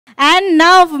And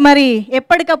now మరి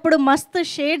ఎప్పటికప్పుడు మస్తు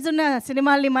షేడ్స్ ఉన్న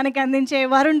సినిమాల్ని మనకి అందించే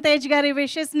వరుణ్ తేజ్ గారి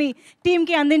విషెస్ని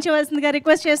టీమ్కి అందించవలసిందిగా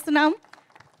రిక్వెస్ట్ చేస్తున్నాం.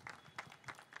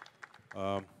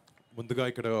 ముందుగా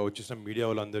ఇక్కడ వచ్చేసిన మీడియా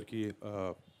వాళ్ళందరికీ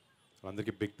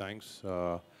అందరికీ బిగ్ థ్యాంక్స్.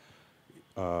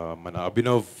 మన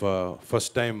అభినవ్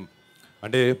ఫస్ట్ టైం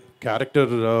అంటే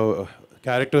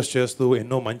క్యారెక్టర్స్ చేస్తూ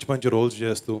ఎన్నో మంచి మంచి రోల్స్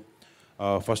చేస్తూ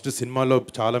ఫస్ట్ సినిమాలో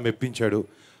చాలా మెప్పించాడు.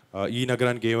 ఈ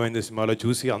నగరానికి ఏమైంది సినిమాలో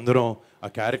చూసి అందరం ఆ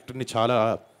క్యారెక్టర్ని చాలా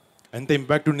ఎంత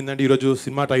ఇంపాక్ట్ ఉండిందంటే ఈరోజు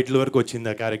సినిమా టైటిల్ వరకు వచ్చింది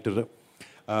ఆ క్యారెక్టర్.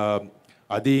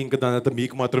 అది ఇంకా దాని తర్వాత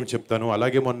మీకు మాత్రం చెప్తాను.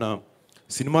 అలాగే మొన్న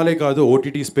సినిమాలే కాదు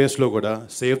ఓటీటీ స్పేస్లో కూడా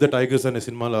సేవ్ ద టైగర్స్ అనే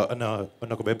సినిమాలో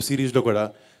అన్న ఒక వెబ్ సిరీస్లో కూడా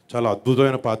చాలా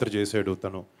అద్భుతమైన పాత్ర చేశాడు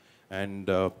తను. అండ్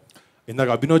ఇందాక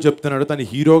అభినవ్ చెప్తున్నాడు తను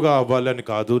హీరోగా అవ్వాలని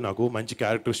కాదు, నాకు మంచి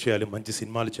క్యారెక్టర్స్ చేయాలి, మంచి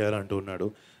సినిమాలు చేయాలంటూ ఉన్నాడు.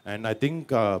 And I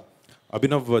think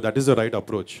Abhinav that is the right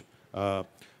approach.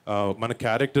 మన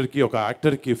క్యారెక్టర్కి ఒక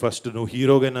యాక్టర్కి ఫస్ట్ నువ్వు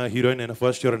హీరోయిన్ అయినా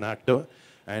first your an actor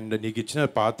and నీకు ఇచ్చిన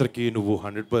పాత్రకి నువ్వు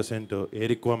 100% ఏ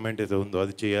రిక్వైర్మెంట్ అయితే ఉందో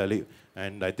అది చేయాలి.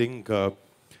 అండ్ ఐ థింక్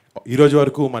ఈరోజు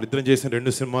వరకు మన ఇద్దరం చేసిన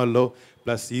 2 సినిమాల్లో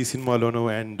ప్లస్ ఈ సినిమాలోనూ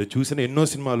అండ్ చూసిన ఎన్నో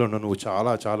సినిమాల్లోనూ నువ్వు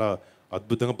చాలా చాలా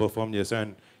అద్భుతంగా పర్ఫామ్ చేశావు.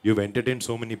 And you entertain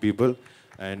so many people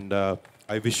and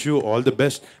I wish you all the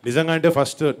best. నిజంగా అంటే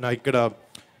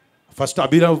ఫస్ట్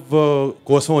అభినవ్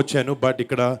కోసం వచ్చాను, బట్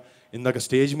ఇక్కడ ఇందాక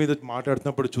స్టేజ్ మీద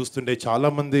మాట్లాడుతున్నప్పుడు చూస్తుంటే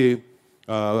చాలామంది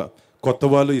కొత్త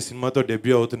వాళ్ళు ఈ సినిమాతో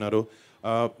డెబ్యూ అవుతున్నారు.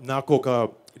 నాకు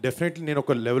డెఫినెట్లీ నేను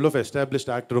ఒక లెవెల్ ఆఫ్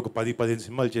ఎస్టాబ్లిష్డ్ యాక్టర్ ఒక 10-15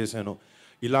 సినిమాలు చేశాను.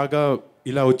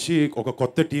 ఇలా వచ్చి ఒక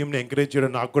కొత్త టీంని ఎంకరేజ్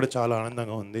చేయడం నాకు కూడా చాలా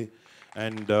ఆనందంగా ఉంది.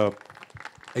 And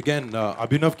again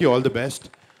అభినవ్కి all the best.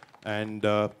 And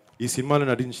ఈ సినిమాలో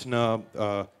నటించిన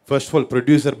first of all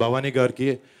producer Bhavani గారికి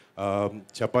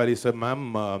చెప్పాలి సార్, మ్యామ్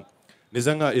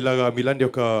నిజంగా ఇలాగా మీలాంటి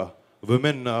ఒక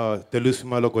విమెన్ తెలుగు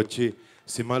సినిమాలోకి వచ్చి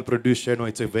సినిమాలు ప్రొడ్యూస్ చేయడం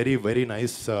it's a very very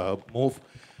nice move.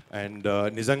 And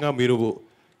నిజంగా మీరు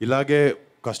ఇలాగే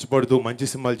కష్టపడుతూ మంచి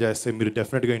సినిమాలు చేస్తే మీరు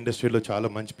డెఫినెట్గా ఇండస్ట్రీలో చాలా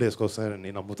మంచి ప్లేస్కి వస్తారని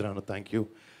నేను నమ్ముతున్నాను. Thank you.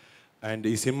 అండ్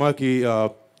ఈ సినిమాకి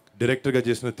డైరెక్టర్గా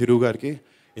చేసిన తిరు గారికి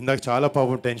ఇందాక చాలా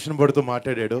పాపం టెన్షన్ పడుతూ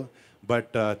మాట్లాడాడు,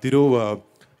 బట్ తిరు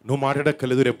నువ్వు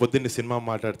మాట్లాడక్కర్లేదు, రేపు పొద్దున్న సినిమా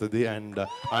మాట్లాడుతుంది. అండ్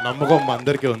ఆ నమ్మకం మా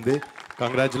అందరికీ ఉంది.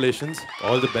 Congratulations,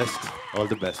 all the best,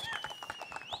 all the best.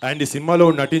 And ఈ సినిమాలో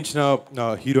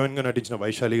హీరోయిన్గా నటించిన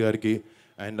వైశాలి గారికి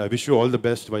and I wish you all the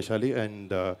best Vaishali.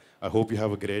 And I hope you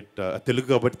have a great Telugu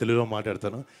కాబట్టి తెలుగులో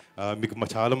మాట్లాడతాను. మీకు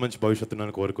చాలా మంచి భవిష్యత్తు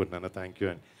నేను కోరుకుంటున్నాను. Thank you.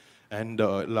 అండ్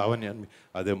లావణ్య,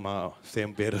 అదే మా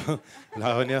సేమ్ పేరు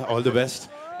Lavanya, all the best.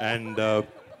 And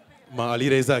మా అలీ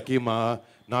రైజాకి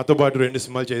నాతో పాటు 2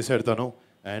 సినిమాలు చేశాడు తను.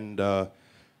 అండ్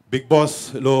బిగ్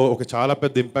బాస్లో ఒక చాలా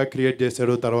పెద్ద ఇంపాక్ట్ క్రియేట్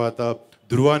చేశాడు. తర్వాత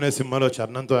ధృవ అనే సినిమాలో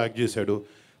చరణంతో యాక్ట్ చేశాడు.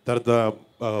 తర్వాత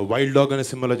వైల్డ్ డాగ్ అనే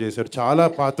సినిమాలో చేశాడు. చాలా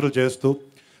పాత్రలు చేస్తూ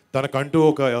తనకంటూ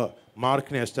ఒక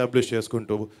మార్క్ని ఎస్టాబ్లిష్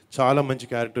చేసుకుంటూ చాలా మంచి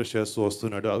క్యారెక్టర్స్ చేస్తూ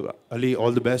వస్తున్నాడు. Ali,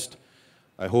 all the best.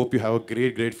 I hope you have a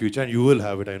great future and you will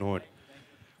have it, I know it.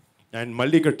 And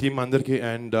మళ్ళీ ఇక్కడ టీమ్ అందరికీ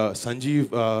అండ్ సంజీవ్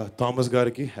థామస్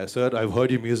గారికి, sir I've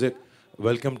heard you music,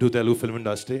 welcome to Telugu film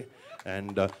industry.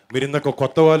 And మీరు ఇందాక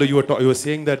కొత్త వాళ్ళు your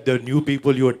saying that the new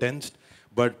people your tensed,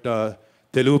 but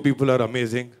Telugu people are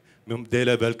amazing. They'll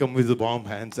welcome with the warm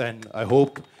hands, and I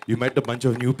hope you met a bunch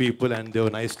of new people and they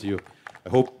were nice to you. I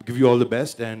hope give you all the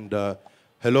best. And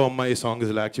Hello Amma song is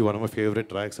actually one of my favorite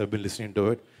tracks. I've been listening to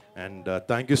it, and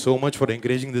thank you so much for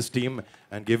encouraging this team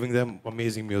and giving them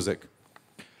amazing music.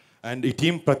 And ఈ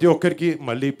team ప్రతి ఒక్కరికి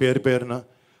మళ్ళీ పేరున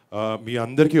మీ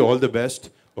అందరికీ all the best.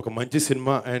 ఒక మంచి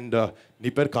cinema. And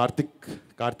నీ పేరు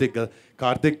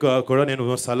కార్తిక్ కూడా నేను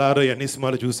సలార్ అన్ని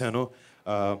సినిమాలు చూశాను.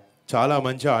 చాలా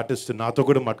మంచి ఆర్టిస్ట్. నాతో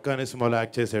కూడా మట్కా అనే సినిమాలో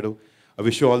యాక్ట్ చేశాడు. I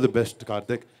wish you all the best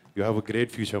Karthik. You have a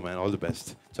great future man, all the best.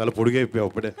 చాలా పొడిగైపోయావు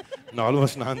అప్పుడే,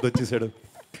 ఆల్మోస్ట్ నా అంత వచ్చేసాడు.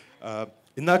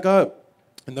 ఇందాక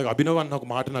అభినవ్ అన్న ఒక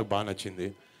మాట నాకు బాగా నచ్చింది.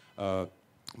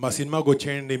 మా సినిమాకి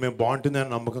వచ్చేయండి, మేము బాగుంటుంది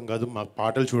అని నమ్మకం కాదు, మా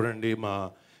పాటలు చూడండి,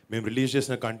 మేము రిలీజ్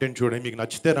చేసిన కంటెంట్ చూడండి, మీకు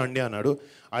నచ్చితే రండి అన్నాడు.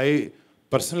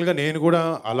 పర్సనల్గా నేను కూడా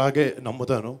అలాగే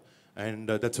నమ్ముతాను.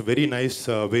 And that's a very nice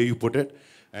way you put it.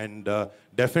 And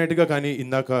డెఫినెట్గా కానీ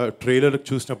ఇందాక ట్రైలర్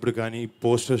చూసినప్పుడు కానీ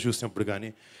పోస్టర్స్ చూసినప్పుడు కానీ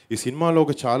ఈ సినిమాలో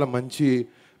ఒక చాలా మంచి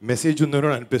మెసేజ్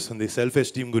ఉందని అనిపిస్తుంది. సెల్ఫ్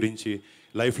ఎస్టీమ్ గురించి,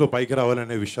 లైఫ్లో పైకి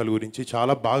రావాలనే విషయాల గురించి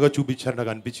చాలా బాగా చూపించారు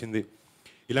నాకు అనిపించింది.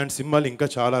 ఇలాంటి సినిమాలు ఇంకా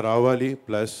చాలా రావాలి.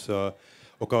 ప్లస్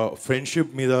ఒక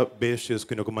ఫ్రెండ్షిప్ మీద బేస్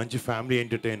చేసుకుని ఒక మంచి ఫ్యామిలీ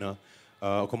ఎంటర్టైనర్,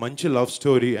 ఒక మంచి love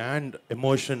story and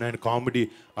emotion and comedy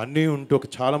అన్నీ ఉంటూ ఒక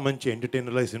చాలా మంచి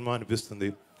ఎంటర్టైనర్లా ఈ సినిమా అనిపిస్తుంది.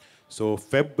 సో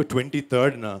Feb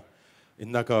 23rd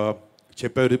ఇందాక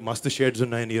చెప్పారు మస్తు షేడ్స్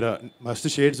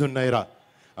ఉన్నాయిరా.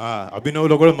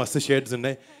 అభినవ్లో కూడా మస్తు షేడ్స్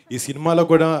ఉన్నాయి. ఈ సినిమాలో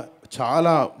కూడా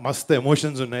చాలా మస్తు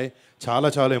ఎమోషన్స్ ఉన్నాయి,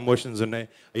 చాలా ఎమోషన్స్ ఉన్నాయి.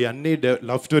 ఇవన్నీ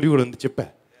లవ్ స్టోరీ కూడా ఉంది.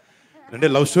 అంటే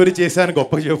లవ్ స్టోరీ చేశాను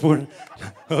గొప్పగా చెప్పు.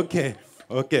 Okay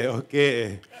okay okay.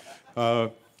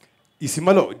 ఈ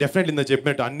సినిమాలో డెఫినెట్లీ ఇందా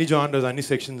చెప్పినట్టు అన్ని జానర్స్ అన్ని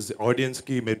సెక్షన్స్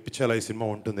ఆడియన్స్కి మెప్పించేలా ఈ సినిమా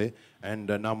ఉంటుంది.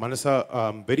 అండ్ నా మనసా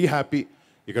వెరీ హ్యాపీ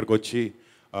ఇక్కడికి వచ్చి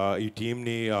ఈ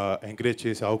టీమ్ని ఎంకరేజ్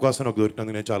చేసే అవకాశం నాకు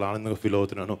దొరికినందుకు నేను చాలా ఆనందంగా ఫీల్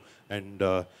అవుతున్నాను. అండ్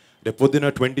రేపు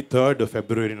పొద్దున 23rd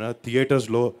ఫిబ్రవరిన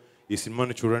థియేటర్స్లో ఈ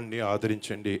సినిమాని చూడండి,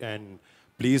 ఆదరించండి. And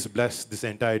please bless this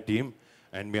entire team.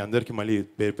 And మీ అందరికీ మళ్ళీ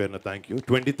పేరు పేరున థ్యాంక్ యూ.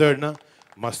 23rd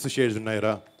మస్తు షేడ్స్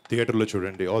ఉన్నాయిరా, థియేటర్లో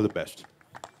చూడండి. All the best.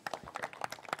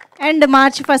 And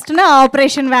March 1st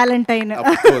operation Valentine.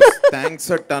 Of course. Thanks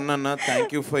a ton, Anna. Thank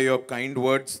you for your kind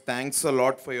words. Thanks a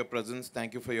lot for your presence.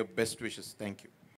 Thank you for your best wishes. Thank you.